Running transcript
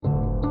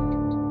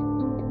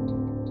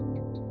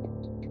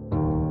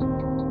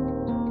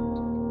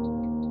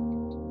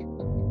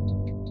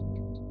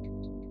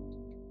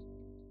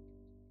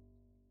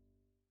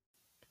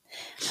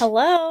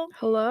Hello.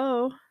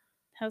 Hello.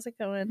 How's it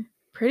going?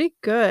 Pretty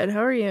good. How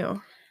are you?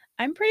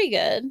 I'm pretty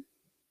good.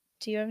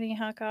 Do you have any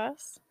hot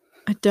goss?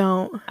 I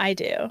don't. I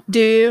do. Do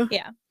you?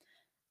 Yeah,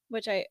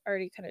 which I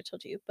already kind of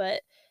told you.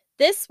 But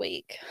this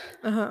week,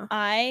 Uh-huh.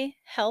 I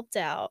helped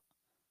out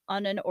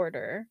on an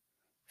order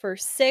for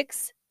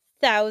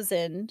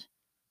 6,000.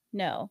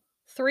 No,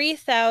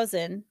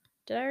 3,000.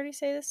 Did I already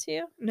say this to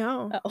you?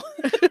 No. Oh.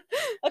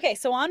 Okay,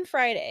 so on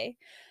Friday,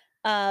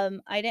 I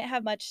didn't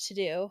have much to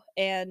do.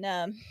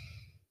 And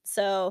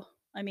so,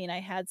 I mean,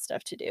 I had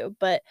stuff to do.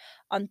 But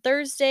on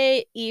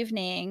Thursday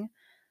evening,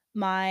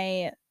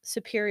 my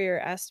superior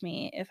asked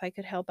me if I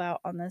could help out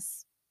on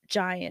this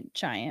giant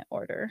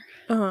order.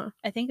 Uh-huh.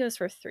 I think it was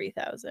for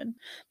 3,000,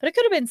 but it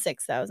could have been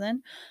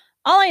 6,000.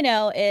 All I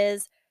know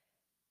is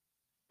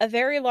a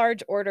very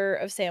large order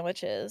of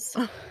sandwiches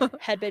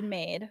had been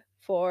made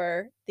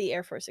for the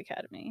Air Force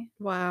Academy.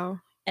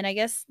 Wow. And I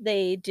guess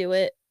they do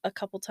it a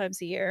couple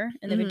times a year,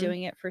 and they've been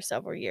doing it for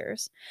several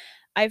years.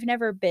 I've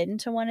never been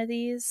to one of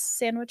these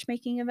sandwich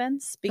making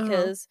events Uh-huh.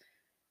 because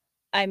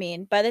I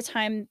mean, by the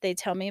time they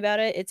tell me about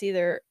it, it's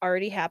either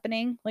already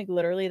happening, like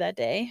literally that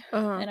day,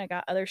 Uh-huh. and I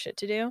got other shit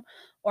to do,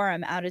 or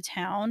I'm out of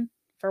town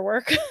for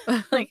work.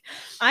 Uh-huh. Like,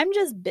 I'm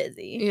just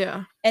busy.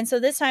 Yeah. And so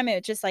this time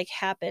it just like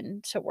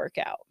happened to work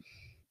out.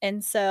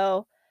 And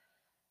so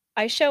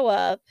I show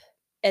up,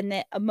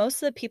 and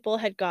most of the people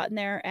had gotten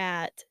there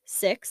at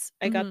 6.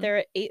 I got Mhm. there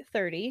at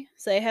 8:30.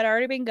 So they had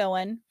already been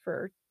going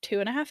for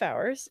 2.5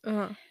 hours.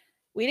 Uh-huh.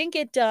 We didn't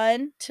get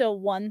done till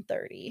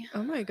 1:30.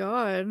 Oh my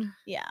God.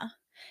 Yeah.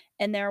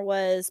 And there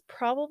was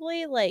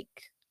probably,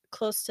 like,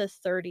 close to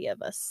 30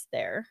 of us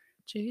there,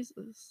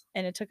 Jesus.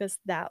 and it took us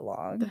that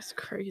long. That's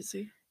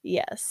crazy.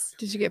 Yes.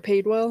 Did you get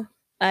paid well?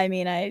 I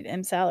mean, I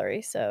am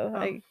salary, so Oh.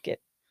 I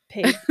get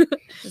paid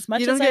as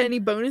much You as don't get any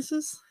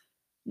bonuses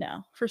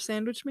No, for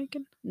sandwich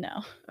making?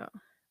 no. Oh.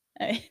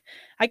 I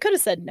I coulda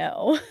said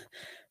no,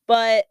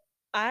 but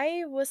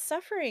I was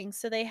suffering,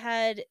 so they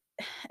had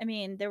I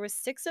mean, there was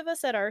 6 of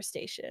us at our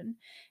station,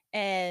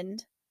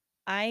 and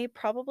I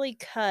probably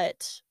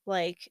cut,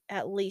 like,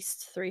 at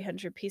least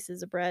 300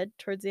 pieces of bread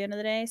towards the end of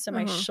the day, so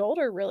my Uh-huh.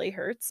 shoulder really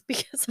hurts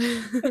because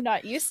I'm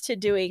not used to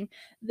doing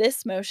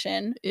this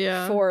motion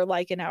Yeah. for,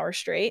 like, an hour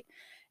straight,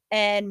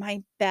 and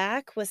my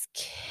back was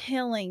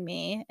killing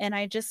me, and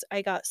I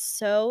got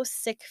so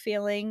sick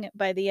feeling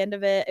by the end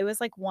of it. It was,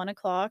 like, 1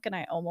 o'clock, and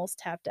I almost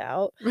tapped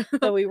out,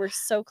 but we were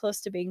so close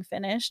to being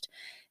finished,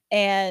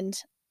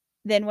 and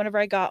then whenever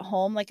I got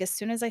home, like, as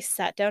soon as I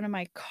sat down in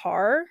my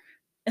car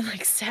and,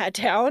 like, sat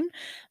down,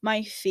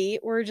 my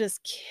feet were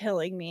just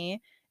killing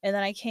me, and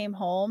then I came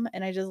home,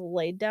 and I just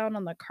laid down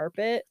on the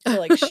carpet to,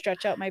 like,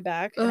 stretch out my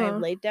back, and I Uh-huh.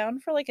 laid down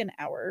for, like, an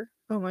hour.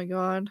 Oh my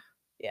God.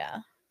 Yeah.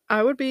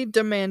 I would be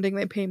demanding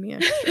they pay me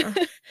extra.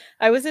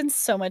 I was in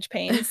so much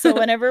pain, so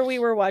whenever we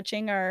were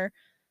watching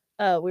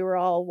we were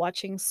all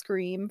watching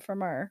Scream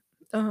from our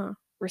Uh-huh.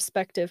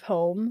 respective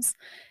homes,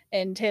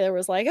 and Taylor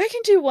was like, "I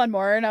can do one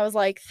more," and I was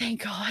like,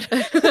 "Thank God."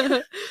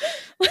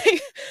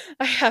 Like,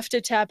 I have to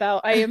tap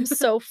out. I am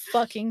so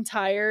fucking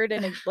tired,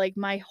 and like,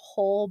 my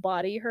whole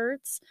body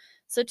hurts.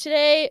 So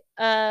today,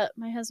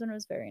 my husband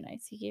was very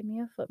nice. He gave me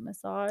a foot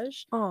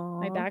massage.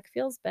 My Aw. back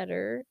feels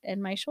better,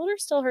 and my shoulder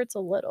still hurts a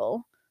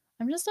little.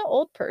 I'm just an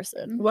old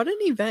person. What an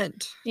event.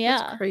 That's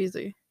Yeah.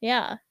 crazy.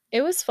 Yeah.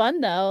 It was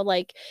fun though,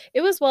 like,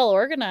 it was well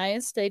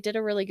organized, they did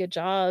a really good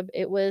job,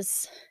 it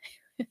was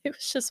it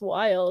was just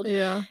wild,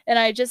 Yeah. and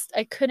I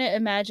couldn't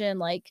imagine,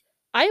 like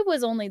I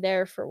was only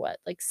there for what,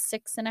 like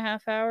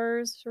 6.5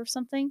 hours or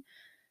something?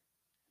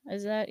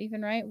 Is that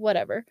even right?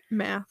 Whatever.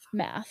 Math.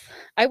 Math.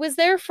 I was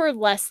there for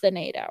less than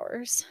 8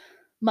 hours,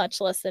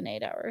 much less than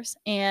 8 hours,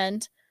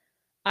 and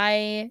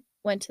I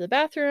went to the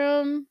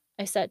bathroom,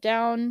 I sat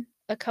down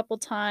a couple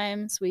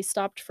times, we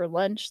stopped for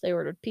lunch, they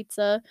ordered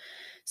pizza,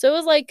 so it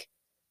was, like,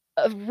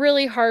 a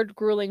really hard,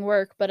 grueling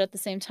work, but at the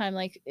same time,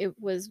 like,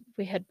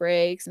 we had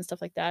breaks and stuff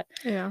like that.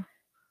 Yeah.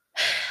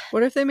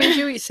 What if they made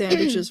you eat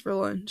sandwiches for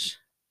lunch?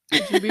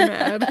 Would you be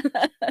mad?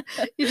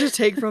 You just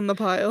take from the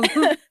pile.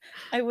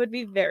 I would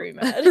be very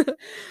mad.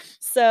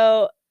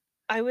 So,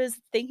 I was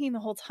thinking the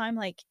whole time,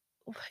 like,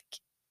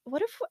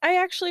 what if I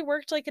actually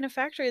worked, like, in a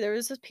factory? There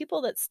was just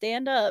people that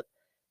stand up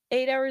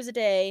 8 hours a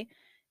day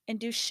and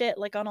do shit,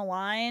 like, on a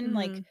line,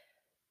 like, Mhm.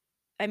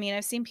 I mean,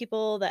 I've seen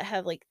people that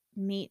have, like,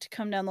 meat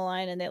come down the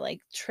line and they,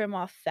 like, trim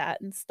off fat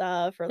and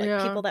stuff, or, like,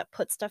 Yeah. people that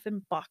put stuff in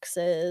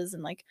boxes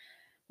and, like,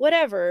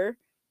 whatever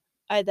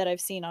that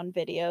I've seen on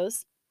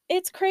videos.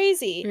 It's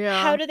crazy. How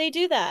Yeah. do they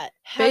do that?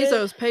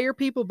 Bezos, pay your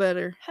people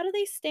better. How do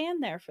they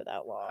stand there for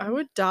that I long?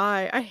 would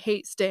die. I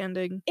hate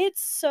standing.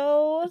 It's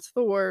so It's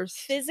the worst.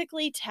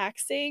 physically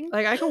taxing.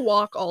 Like, I could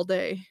walk all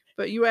day,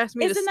 but you ask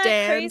me to Isn't that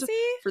stand crazy?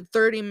 for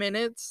 30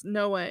 minutes?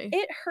 No way.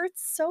 It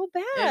hurts so It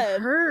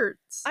bad.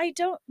 hurts. I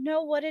don't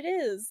know what it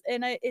is,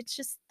 and it's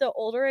just the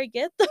older I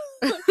get,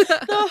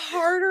 the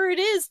harder it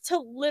is to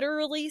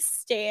literally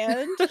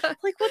stand.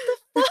 Like, what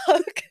the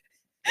fuck?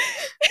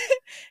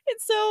 And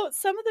So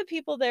some of the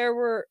people there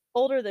were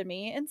older than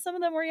me and some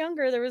of them were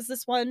younger. There was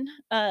this one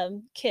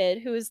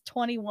kid who was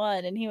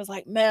 21 and he was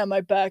like, "Man,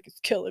 my back is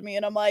killing me."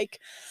 And I'm like,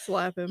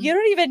 Slap him. "You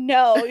don't even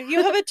know.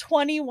 You have a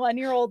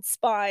 21-year-old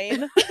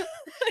spine."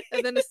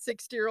 And then a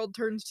 60-year-old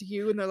turns to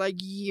you and they're like,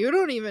 "You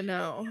don't even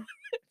know."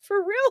 For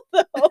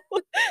real though.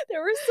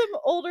 There were some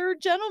older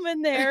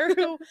gentlemen there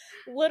who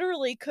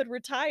literally could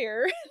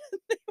retire.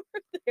 They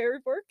were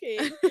there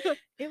working.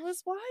 It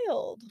was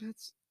wild.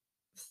 This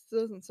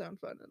doesn't sound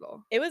fun at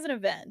all. It was an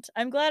event.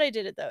 I'm glad I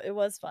did it though. It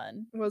was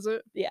fun. Was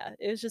it? Yeah,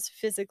 it was just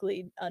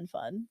physically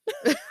unfun.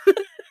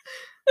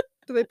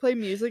 Do they play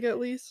music at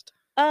least?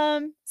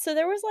 So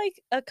there was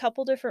like a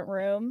couple different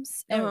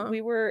rooms and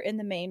we were in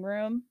the main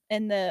room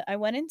and I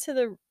went into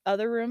the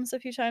other rooms a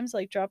few times,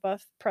 like drop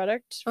off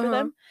product for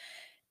them.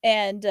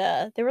 And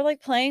they were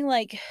like playing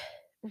like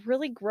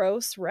really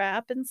gross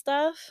rap and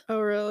stuff.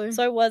 Oh, really?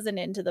 So I wasn't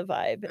into the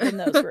vibe in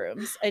those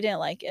rooms. I didn't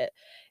like it.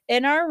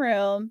 In our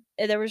room,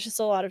 there was just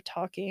a lot of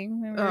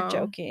talking. We were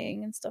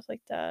joking and stuff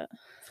like that.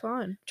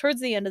 Fun.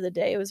 Towards the end of the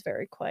day, it was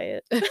very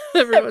quiet.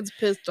 Everyone's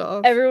pissed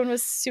off. Everyone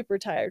was super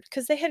tired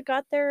because they had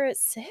got there at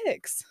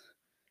 6.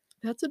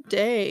 That's a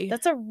day.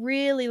 That's a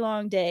really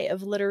long day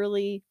of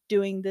literally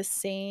doing the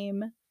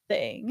same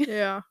thing.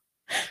 Yeah.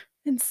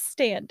 And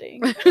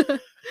standing.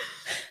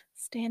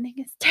 Standing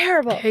is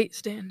terrible. I hate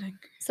standing.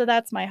 So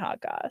that's my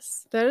hot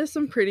goss. That is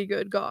some pretty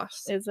good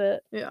goss. Is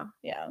it? Yeah.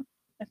 Yeah,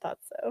 I thought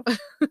so.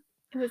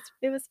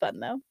 It was fun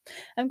though.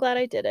 I'm glad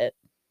I did it.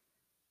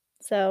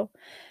 So,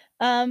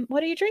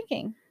 what are you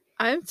drinking?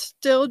 I'm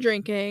still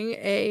drinking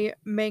a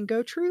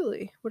Mango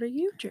Truly. What are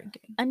you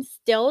drinking? I'm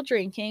still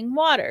drinking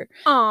water.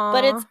 Aww.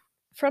 But it's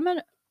from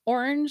an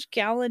orange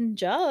gallon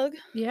jug.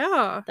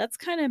 Yeah. That's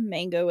kind of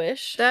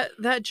mango-ish.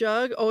 That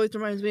jug always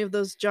reminds me of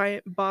those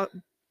giant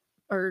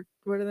or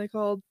what are they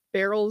called?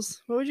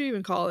 Barrels. What would you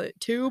even call it?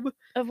 Tube?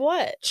 Of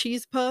what?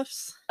 Cheese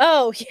puffs.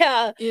 Oh,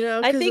 yeah. You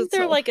know, I think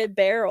they're like a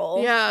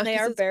barrel. Yeah, they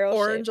are it's barrel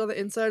orange shaped. on the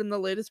inside and the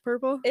lid is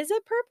purple. Is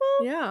it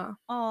purple? Yeah.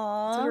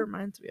 Aww. That's what it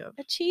reminds me of.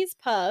 A cheese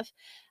puff.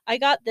 I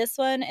got this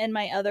one and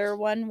my other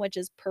one, which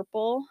is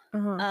purple,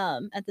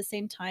 at the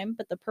same time.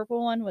 But the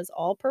purple one was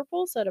all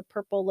purple, so it had a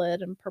purple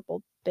lid and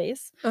purple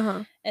base.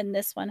 And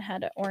this one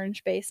had an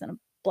orange base and a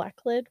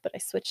black lid, but I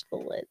switched the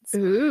lids.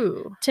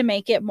 Ooh. To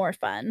make it more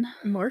fun.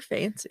 More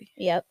fancy.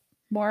 Yep.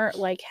 More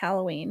like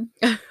Halloween.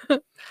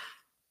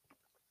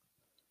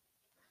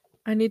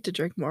 I need to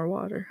drink more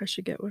water. I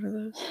should get one of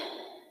those.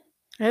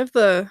 I have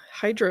the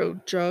hydro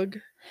jug.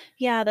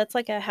 Yeah, that's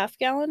like a half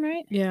gallon,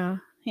 right? Yeah.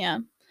 Yeah.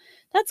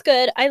 That's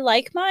good. I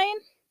like mine.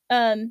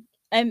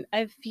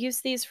 I've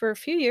used these for a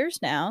few years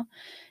now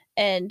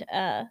and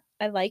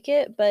I like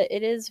it, but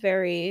it is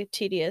very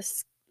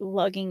tedious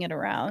lugging it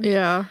around.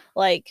 Yeah.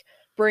 Like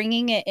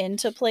bringing it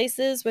into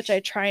places, which I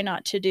try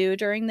not to do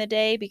during the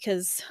day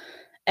because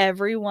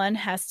everyone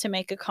has to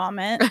make a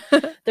comment.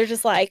 They're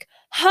just like,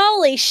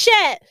 "Holy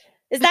shit,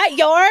 is that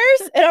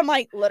yours?" And I'm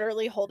like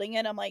literally holding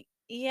it. I'm like,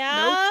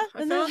 "Yeah."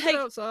 Nope, And I they're found like, it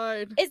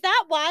outside. "Is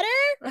that water?"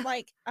 I'm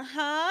like,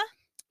 "Uh-huh."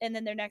 And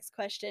then their next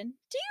question,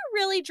 "Do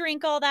you really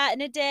drink all that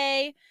in a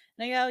day?"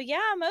 And I go,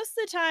 "Yeah, most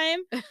of the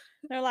time."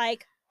 They're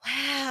like,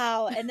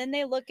 "Wow." And then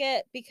they look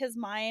at, because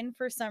mine,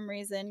 for some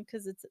reason,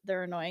 because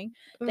they're annoying,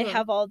 they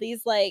have all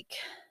these like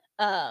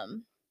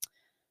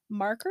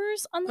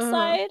markers on the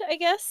side, I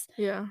guess.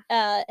 Yeah.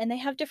 And they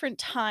have different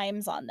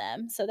times on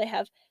them. So they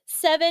have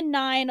 7,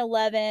 9,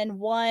 11.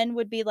 1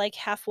 would be like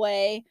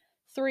halfway.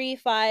 3,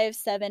 5,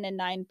 7, and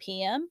 9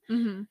 p.m.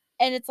 And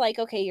it's like,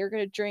 okay, you're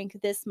going to drink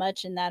this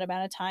much in that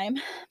amount of time.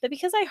 But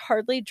because I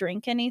hardly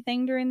drink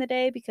anything during the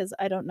day, because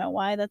I don't know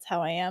why, that's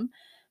how I am.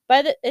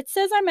 But it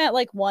says I'm at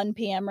like 1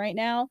 p.m. right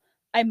now.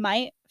 I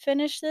might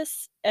finish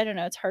this. I don't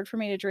know. It's hard for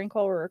me to drink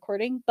while we're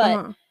recording,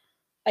 but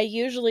I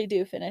usually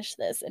do finish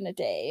this in a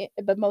day,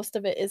 but most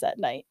of it is at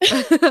night, which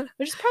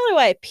is probably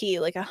why I pee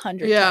like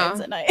 100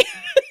 times at night.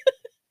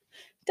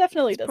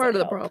 Definitely doesn't part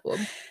of help. the problem.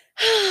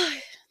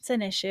 It's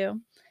an issue.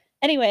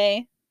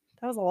 Anyway,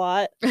 that was a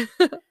lot.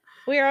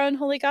 We are on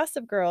Holy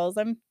Gossip Girls.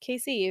 I'm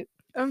Casey.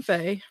 I'm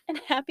Faye. And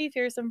happy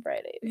Fearsome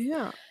Fridays.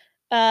 Yeah.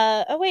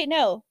 Oh wait,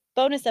 no.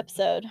 Bonus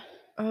episode.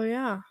 Oh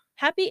yeah.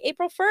 Happy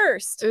April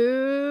 1st.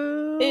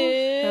 Ooh.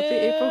 Happy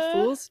April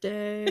Fool's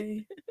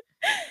Day.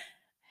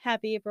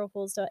 Happy April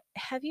Fool's Day.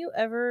 Have you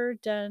ever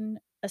done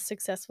a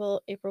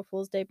successful April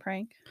Fool's Day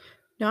prank?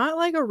 Not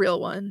like a real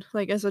one.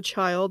 Like as a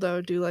child, I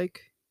would do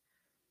like,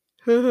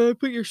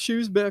 put your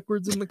shoes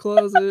backwards in the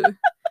closet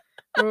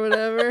or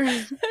whatever.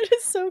 That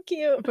is so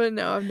cute. But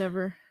no, I've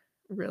never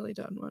really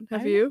done one.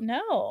 Have you?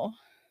 No.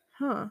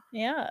 Huh.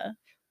 Yeah.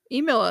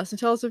 Email us and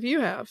tell us if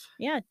you have.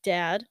 Yeah,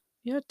 Dad.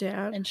 Yeah,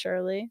 Dad. And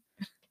Shirley.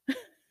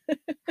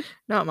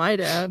 Not my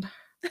dad.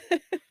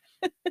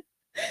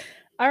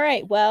 All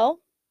right. Well.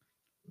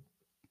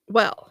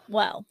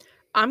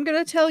 I'm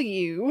going to tell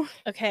you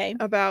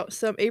about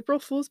some April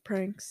Fool's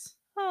pranks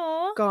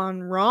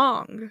gone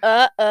wrong.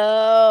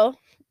 Uh-oh.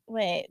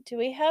 Wait, do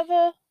we have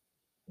a...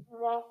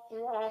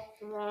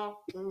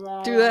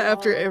 Do that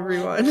after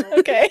everyone.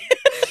 Okay.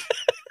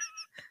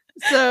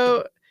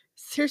 So,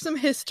 Here's some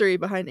history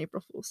behind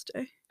April Fool's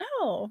Day.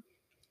 Oh.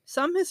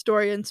 Some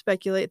historians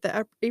speculate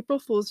that April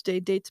Fool's Day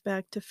dates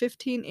back to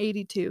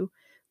 1582,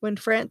 when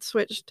France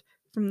switched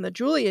from the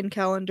Julian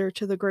calendar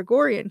to the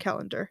Gregorian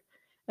calendar,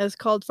 as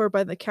called for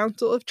by the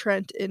Council of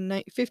Trent in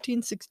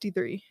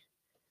 1563.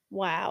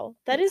 Wow.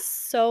 That is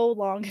so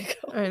long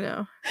ago. I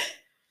know.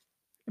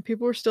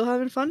 People were still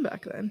having fun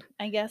back then.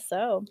 I guess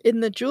so.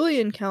 In the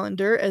Julian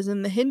calendar, as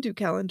in the Hindu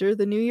calendar,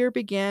 the new year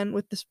began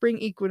with the spring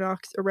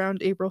equinox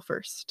around April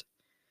 1st.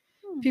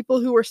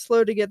 People who were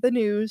slow to get the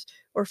news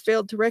or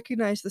failed to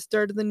recognize the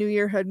start of the new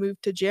year had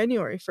moved to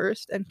January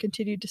 1st and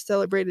continued to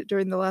celebrate it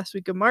during the last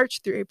week of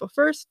March through April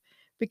 1st,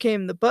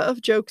 became the butt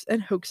of jokes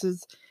and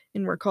hoaxes,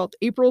 and were called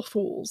April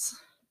Fools.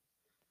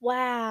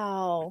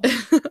 Wow.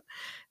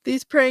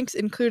 These pranks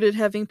included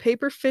having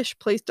paper fish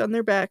placed on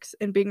their backs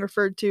and being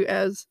referred to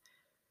as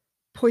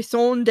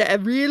Poisson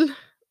d'Avril,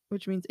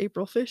 which means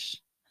April fish.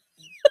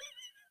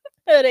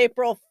 An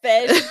April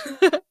fish.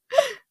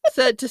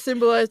 Said to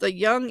symbolize a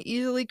young,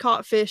 easily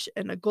caught fish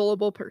and a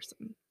gullible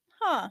person.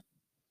 Huh.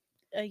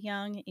 A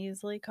young,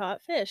 easily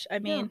caught fish. I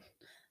mean,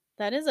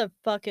 that is a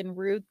fucking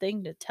rude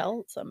thing to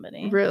tell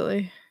somebody.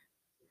 Really?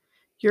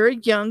 You're a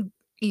young,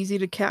 easy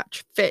to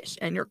catch fish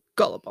and you're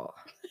gullible.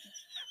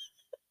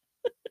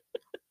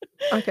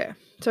 Okay,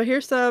 so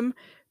here's some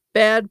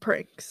bad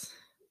pranks.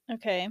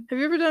 Okay. Have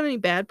you ever done any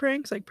bad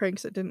pranks? Like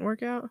pranks that didn't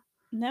work out?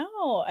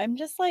 No, I'm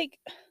just like,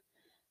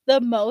 the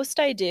most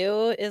I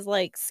do is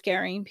like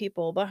scaring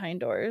people behind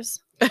doors.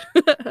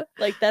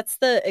 Like, that's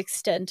the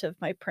extent of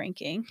my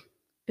pranking.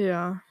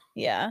 Yeah.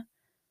 Yeah.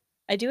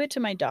 I do it to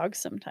my dog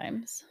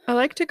sometimes. I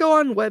like to go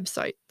on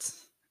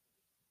websites.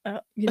 Oh.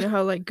 You know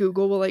how like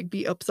Google will like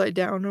be upside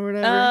down or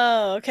whatever?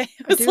 Oh, okay.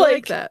 I do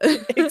like that.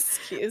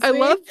 Excuse I me.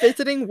 love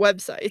visiting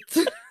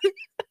websites.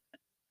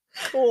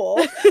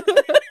 Cool.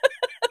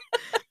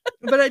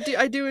 But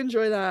I do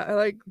enjoy that. I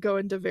like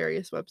going to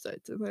various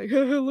websites and like,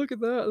 look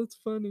at that, that's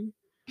funny.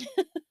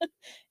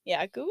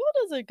 Yeah, Google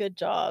does a good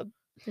job.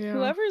 Yeah.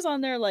 Whoever's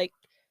on their like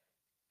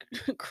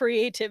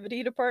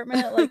creativity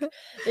department, like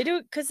they do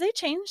it because they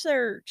change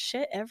their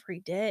shit every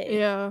day.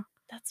 Yeah.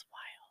 That's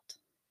wild.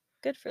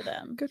 Good for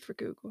them. Good for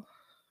Google.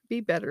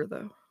 Be better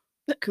though.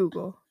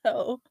 Google.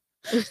 Oh.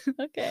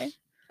 Okay.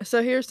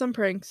 So here's some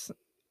pranks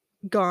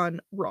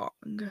gone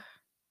wrong.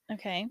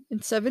 Okay. In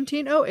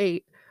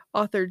 1708,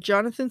 author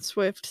Jonathan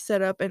Swift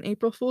set up an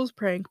April Fool's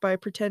prank by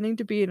pretending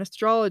to be an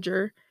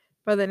astrologer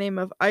by the name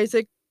of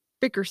Isaac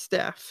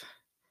Bickerstaff.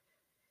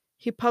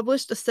 He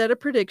published a set of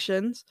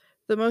predictions,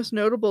 the most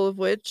notable of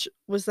which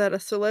was that a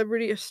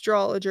celebrity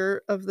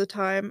astrologer of the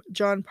time,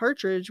 John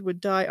Partridge, would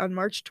die on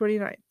March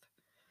 29th.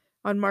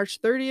 On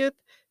March 30th,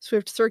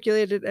 Swift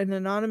circulated an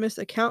anonymous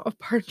account of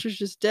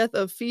Partridge's death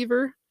of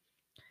fever.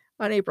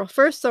 On April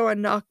 1st,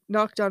 someone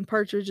knocked on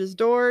Partridge's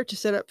door to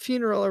set up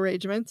funeral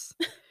arrangements.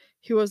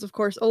 He was, of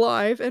course,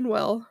 alive and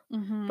well,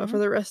 but for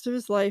the rest of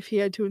his life, he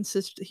had to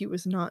insist that he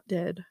was not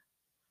dead.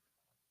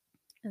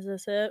 Is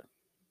this it?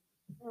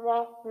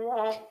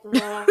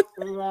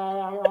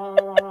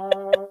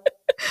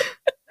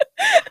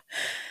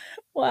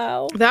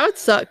 Wow. That would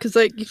suck, because,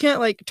 like, you can't,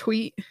 like,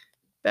 tweet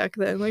back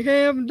then. Like,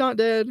 hey, I'm not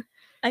dead.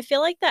 I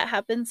feel like that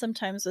happens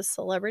sometimes with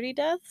celebrity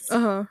deaths.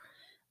 Uh-huh.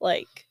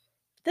 Like,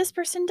 this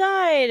person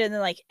died, and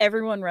then, like,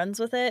 everyone runs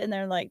with it, and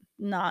they're, like,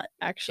 not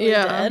actually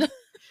dead.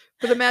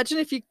 But imagine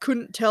if you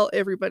couldn't tell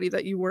everybody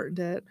that you weren't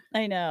dead.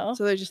 I know.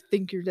 So they just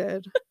think you're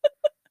dead.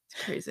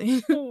 It's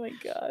crazy. Oh my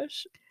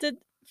gosh.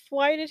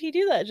 Why did he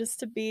do that? Just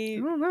to I be...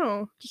 don't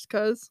know. Just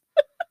because.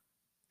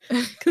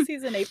 Because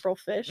he's an April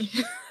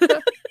fish.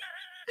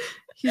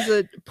 He's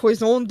a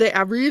Poisson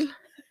d'Avril.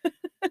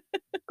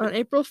 On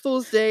April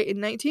Fool's Day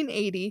in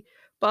 1980,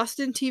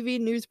 Boston TV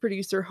news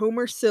producer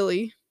Homer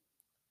Silly,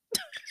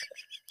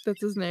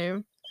 that's his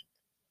name.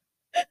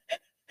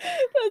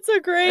 That's a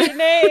great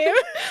name.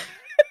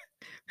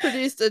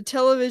 Produced a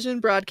television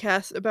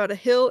broadcast about a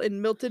hill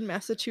in Milton,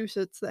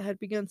 Massachusetts that had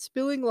begun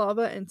spilling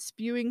lava and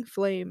spewing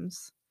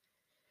flames.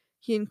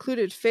 He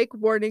included fake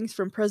warnings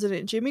from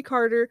President Jimmy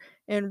Carter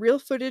and real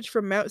footage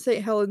from Mount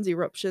St. Helens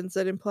eruptions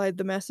that implied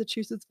the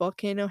Massachusetts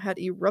volcano had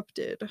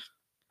erupted.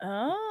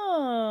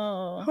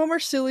 Oh. Homer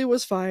Silly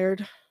was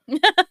fired.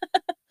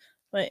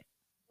 Wait.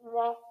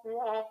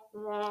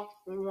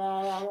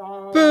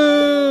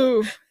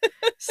 Boo!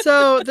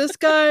 So this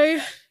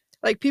guy,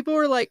 like, people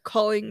were like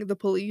calling the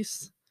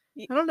police.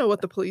 I don't know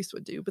what the police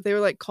would do, but they were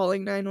like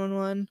calling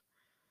 911.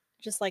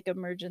 Just like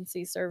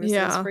emergency services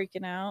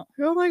freaking out.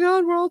 Oh my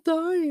god, we're all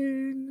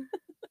dying.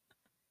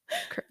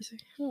 Crazy.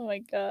 Oh my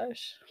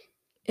gosh.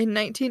 In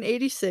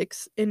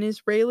 1986, an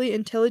Israeli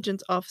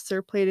intelligence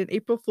officer played an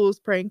April Fool's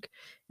prank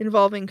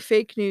involving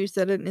fake news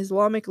that an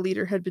Islamic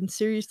leader had been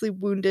seriously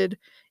wounded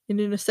in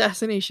an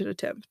assassination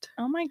attempt.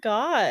 Oh my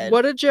god.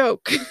 What a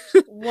joke.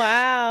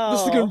 Wow.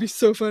 This is going to be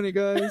so funny,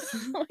 guys.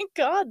 Oh my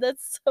god,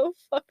 that's so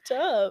fucked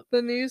up.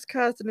 The news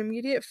caused an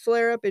immediate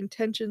flare-up in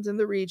tensions in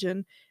the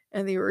region,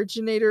 and the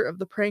originator of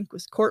the prank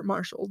was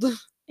court-martialed.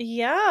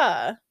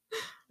 Yeah.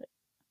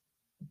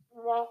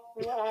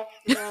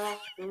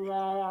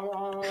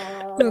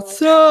 That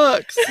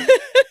sucks.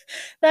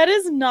 That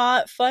is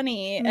not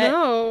funny.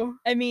 No.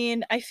 I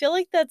mean, I feel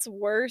like that's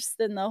worse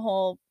than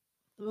the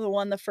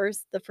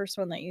first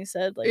one that you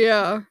said. Like,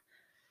 Yeah,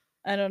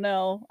 I don't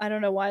know. I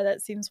don't know why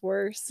that seems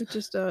worse. it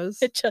just does.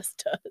 It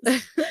just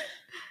does.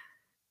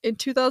 In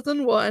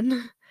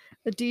 2001,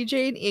 a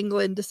DJ in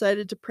England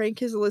decided to prank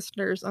his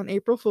listeners on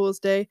April Fool's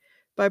Day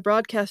by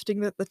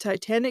broadcasting that the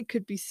Titanic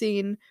could be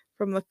seen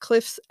from the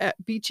cliffs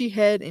at Beachy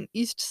Head in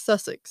East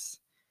Sussex.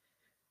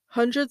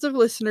 Hundreds of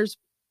listeners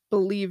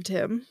believed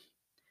him.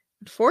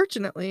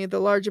 Unfortunately, the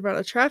large amount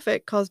of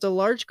traffic caused a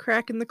large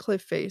crack in the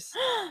cliff face.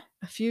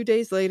 A few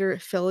days later,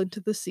 it fell into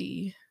the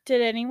sea.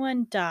 Did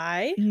anyone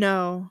die?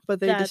 No, but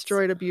they That's-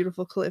 destroyed a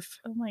beautiful cliff.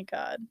 Oh my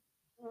god.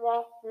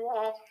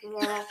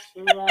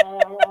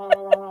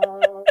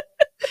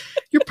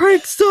 Your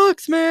prank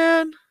sucks,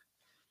 man!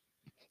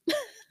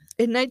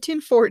 In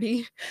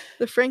 1940,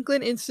 the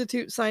Franklin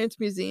Institute Science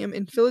Museum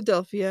in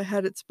Philadelphia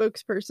had its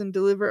spokesperson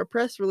deliver a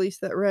press release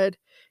that read,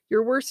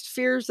 "Your worst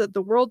fears that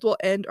the world will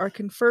end are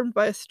confirmed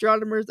by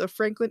astronomers of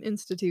Franklin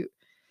Institute.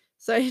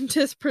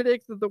 Scientists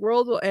predict that the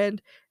world will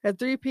end at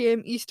 3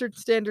 p.m. Eastern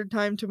Standard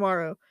Time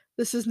tomorrow.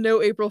 This is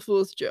no April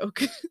Fool's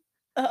joke."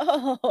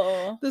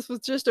 Oh. This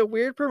was just a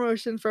weird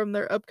promotion from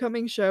their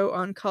upcoming show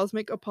on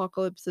cosmic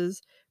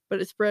apocalypses,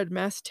 but it spread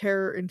mass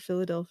terror in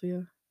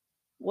Philadelphia.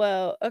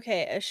 Whoa.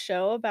 Okay, a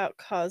show about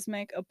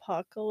cosmic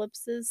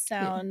apocalypses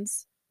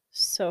sounds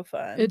so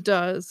fun. It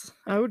does.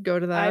 I would go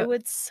to that. I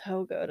would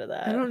so go to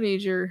that. I don't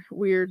need your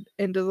weird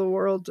end of the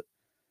world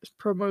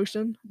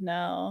promotion.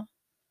 No.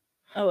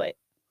 Oh wait.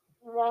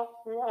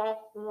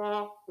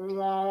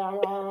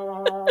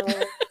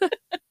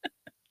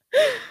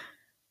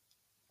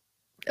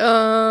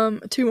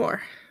 Two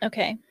more.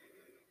 Okay.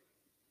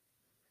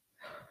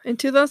 In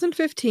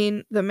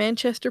 2015, the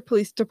Manchester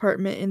Police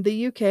Department in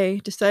the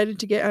UK decided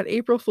to get on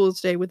April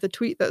Fool's Day with a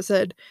tweet that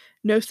said,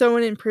 "Know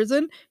someone in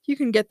prison? You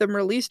can get them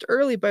released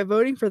early by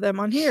voting for them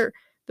on here.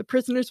 The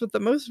prisoners with the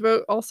most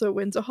vote also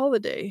wins a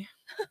holiday."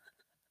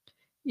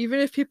 Even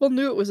if people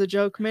knew it was a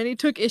joke, many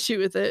took issue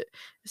with it,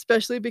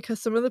 especially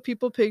because some of the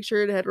people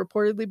pictured had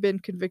reportedly been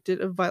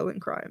convicted of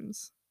violent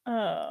crimes.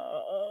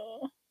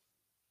 Oh.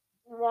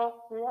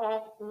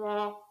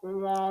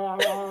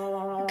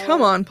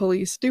 Come on,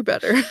 police, do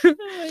better. Oh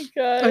my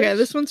gosh. Okay,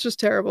 this one's just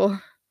terrible.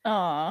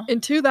 Aw.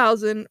 In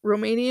 2000,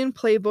 Romanian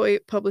Playboy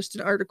published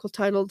an article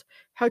titled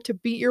 "How to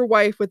Beat Your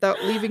Wife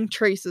Without Leaving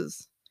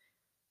Traces,"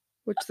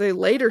 which they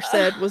later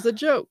said was a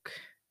joke.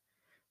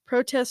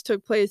 Protests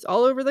took place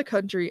all over the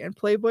country, and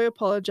Playboy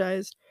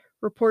apologized,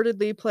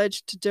 reportedly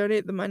pledged to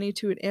donate the money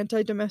to an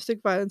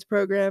anti-domestic violence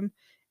program,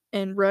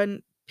 and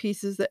run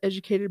pieces that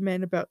educated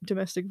men about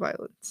domestic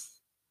violence.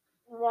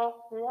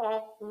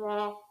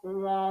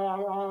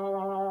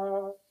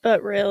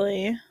 But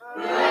really.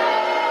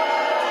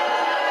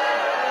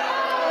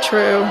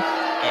 True.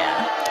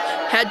 Yeah.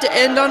 Had to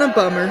end on a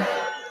bummer.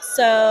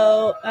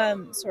 So,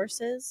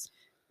 sources?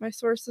 My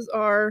sources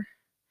are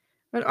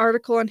an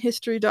article on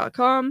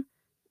history.com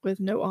with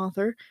no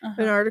author,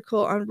 an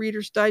article on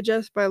Reader's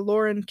Digest by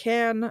Lauren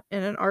Cann,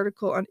 and an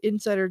article on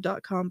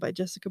insider.com by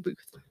Jessica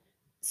Booth.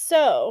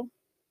 So,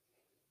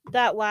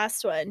 that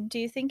last one, do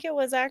you think it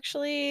was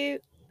actually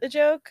a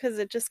joke? Because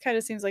it just kind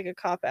of seems like a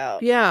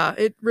cop-out. Yeah,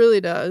 it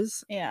really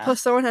does. Yeah. Plus,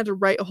 someone had to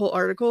write a whole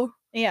article.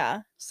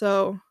 Yeah.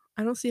 So,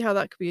 I don't see how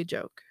that could be a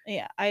joke.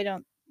 Yeah, I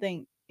don't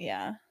think,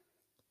 yeah.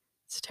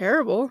 It's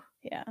terrible.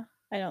 Yeah,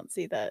 I don't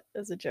see that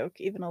as a joke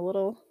even a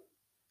little.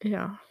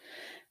 Yeah.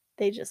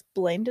 They just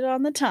blamed it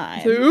on the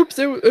time. So, oops,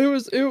 it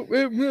was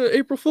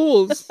April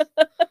Fool's.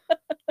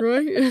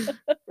 Right?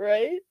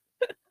 Right?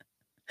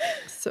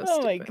 So Oh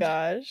stupid. my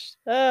gosh.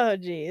 Oh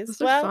geez.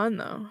 Those are fun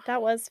though.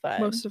 That was fun.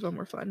 Most of them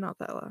were fun, not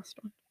that last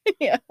one.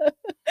 Yeah.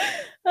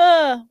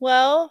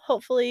 Well,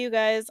 hopefully you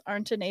guys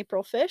aren't an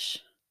April fish.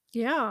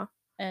 Yeah.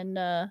 And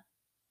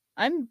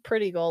I'm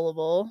pretty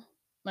gullible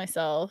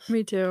myself.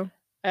 Me too.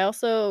 I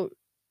also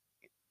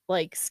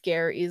like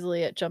scare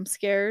easily at jump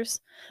scares,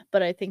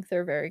 but I think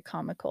they're very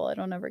comical. I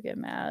don't ever get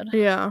mad.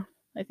 Yeah.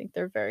 I think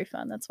they're very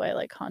fun. That's why I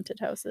like haunted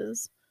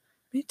houses.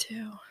 Me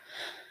too.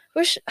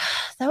 Wish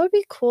that would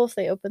be cool if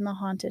they opened the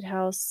haunted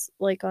house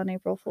like on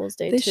April Fool's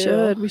Day They too.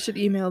 should. We should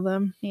email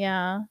them.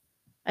 Yeah.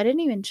 I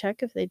didn't even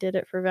check if they did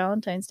it for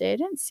Valentine's Day. I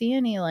didn't see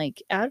any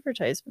like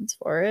advertisements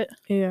for it.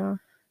 Yeah.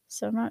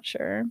 So I'm not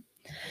sure.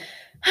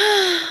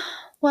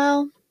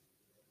 Well,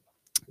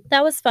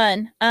 that was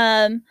fun.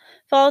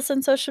 Follow us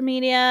on social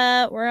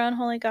media. We're on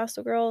Holy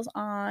Gospel Girls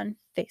on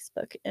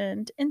Facebook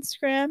and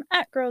Instagram,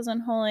 at Girls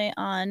Unholy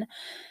on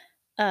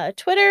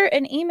Twitter,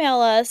 and email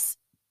us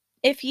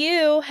if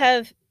you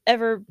have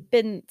ever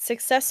been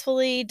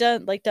successfully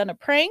done a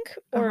prank,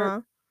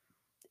 or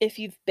if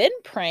you've been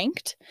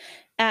pranked,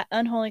 at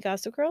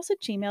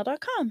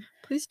unholygospelgirls@gmail.com.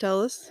 Please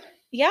tell us.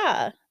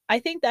 Yeah, I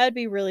think that would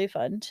be really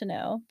fun to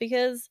know,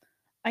 because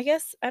I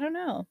guess, I don't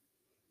know,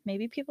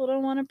 maybe people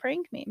don't want to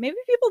prank me. Maybe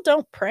people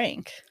don't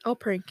prank. I'll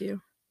prank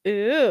you.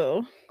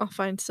 Ooh. I'll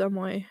find some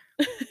way.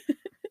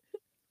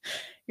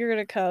 You're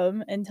gonna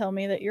come and tell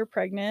me that you're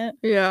pregnant.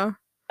 Yeah.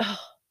 Oh,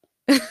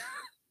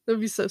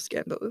 That'd be so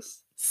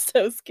scandalous.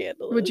 so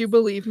scandalous. Would you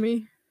believe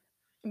me?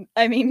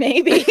 I mean,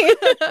 maybe.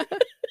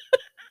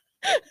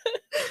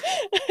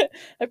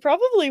 I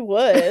probably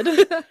would.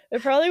 I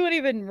probably wouldn't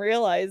even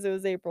realize it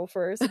was April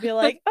 1st. I'd be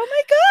like, "Oh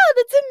my god,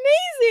 that's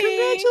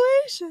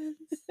amazing!"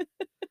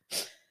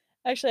 Congratulations.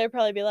 Actually, I'd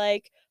probably be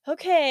like,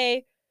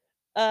 "Okay,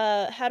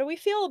 how do we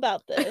feel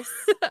about this?"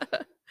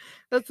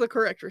 That's the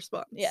correct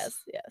response.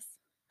 Yes, yes.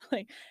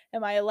 Like,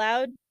 am I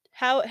allowed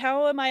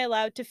how am I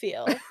allowed to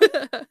feel?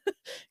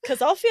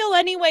 'Cause I'll feel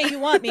any way you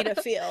want me to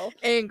feel.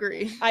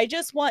 Angry. I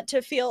just want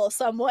to feel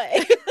some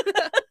way.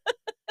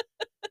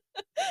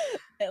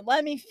 And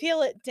let me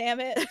feel it, damn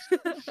it.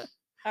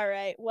 All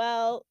right.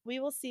 Well, we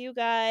will see you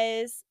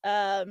guys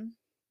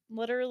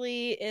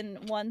literally in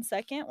 1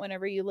 second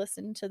whenever you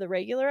listen to the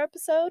regular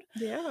episode.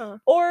 Yeah.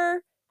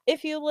 Or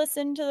if you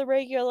listen to the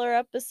regular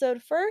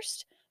episode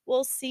first,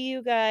 we'll see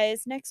you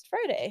guys next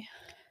Friday.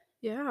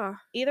 Yeah.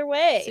 Either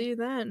way, See you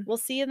then. we'll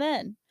see you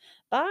then.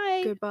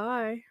 Bye.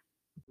 Goodbye.